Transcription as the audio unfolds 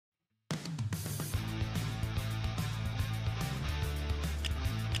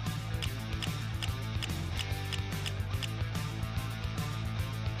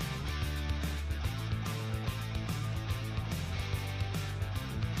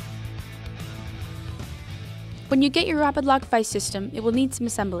When you get your Rapid-Loc vise system, it will need some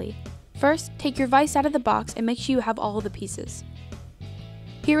assembly. First, take your vise out of the box and make sure you have all of the pieces.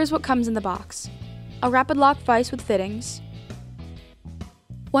 Here is what comes in the box: a Rapid-Loc vise with fittings,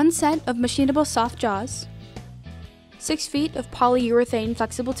 one set of machinable soft jaws, 6 feet of polyurethane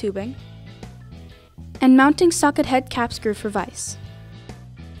flexible tubing, and mounting socket head cap screw for vise.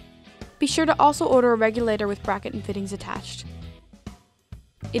 Be sure to also order a regulator with bracket and fittings attached.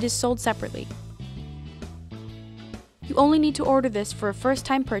 It is sold separately. You only need to order this for a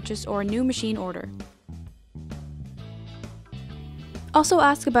first-time purchase or a new machine order. Also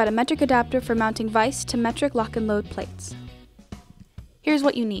ask about a metric adapter for mounting vise to metric Loc-N-Load plates. Here's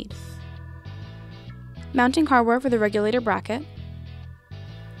what you need: mounting hardware for the regulator bracket,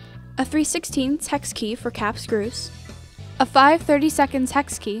 a 3/16 hex key for cap screws, a 5/32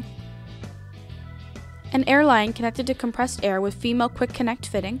 hex key, an air line connected to compressed air with female quick connect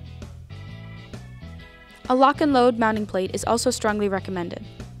fitting. A Loc-N-Load mounting plate is also strongly recommended.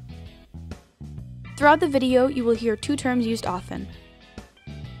 Throughout the video, you will hear two terms used often: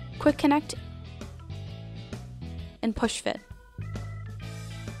 quick connect and push fit.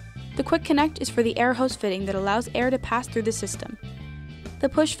 The quick connect is for the air hose fitting that allows air to pass through the system. The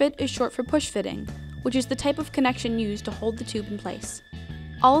push fit is short for push fitting, which is the type of connection used to hold the tube in place.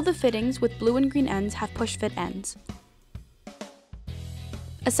 All of the fittings with blue and green ends have push fit ends.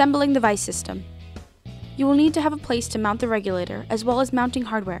 Assembling the vise system. You will need to have a place to mount the regulator, as well as mounting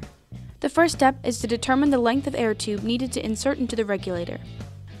hardware. The first step is to determine the length of air tube needed to insert into the regulator.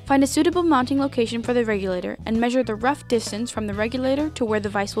 Find a suitable mounting location for the regulator and measure the rough distance from the regulator to where the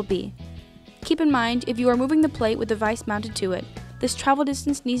vise will be. Keep in mind, if you are moving the plate with the vise mounted to it, this travel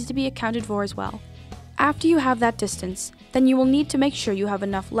distance needs to be accounted for as well. After you have that distance, then you will need to make sure you have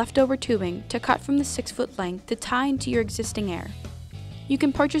enough leftover tubing to cut from the 6-foot length to tie into your existing air. You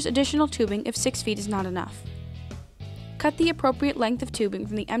can purchase additional tubing if 6 feet is not enough. Cut the appropriate length of tubing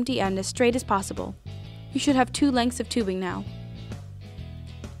from the empty end as straight as possible. You should have 2 lengths of tubing now.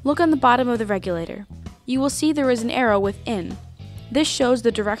 Look on the bottom of the regulator. You will see there is an arrow with "in." This shows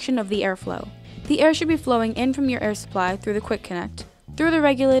the direction of the airflow. The air should be flowing in from your air supply through the quick connect, through the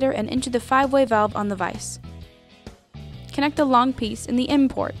regulator, and into the 5-way valve on the vise. Connect the long piece in the in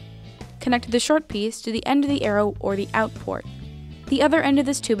port. Connect the short piece to the end of the arrow or the out port. The other end of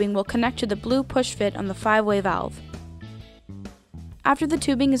this tubing will connect to the blue push fit on the 5-way valve. After the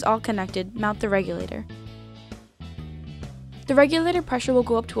tubing is all connected, mount the regulator. The regulator pressure will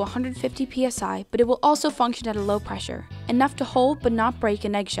go up to 150 psi, but it will also function at a low pressure, enough to hold but not break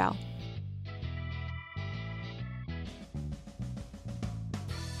an eggshell.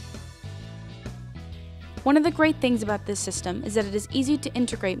 One of the great things about this system is that it is easy to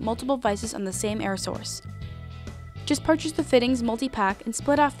integrate multiple vises on the same air source. Just purchase the fittings multi-pack and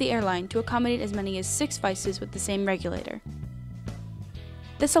split off the airline to accommodate as many as 6 vises with the same regulator.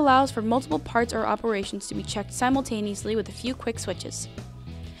 This allows for multiple parts or operations to be checked simultaneously with a few quick switches.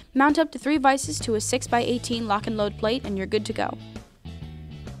 Mount up to 3 vises to a 6x18 Loc-N-Load plate and you're good to go.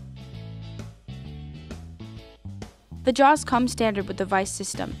 The jaws come standard with the vise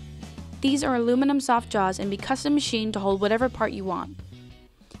system. These are aluminum soft jaws and be custom machined to hold whatever part you want.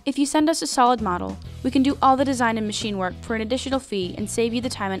 If you send us a solid model, we can do all the design and machine work for an additional fee and save you the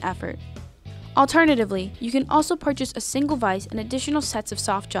time and effort. Alternatively, you can also purchase a single vise and additional sets of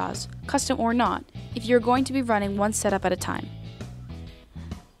soft jaws, custom or not, if you're going to be running one setup at a time.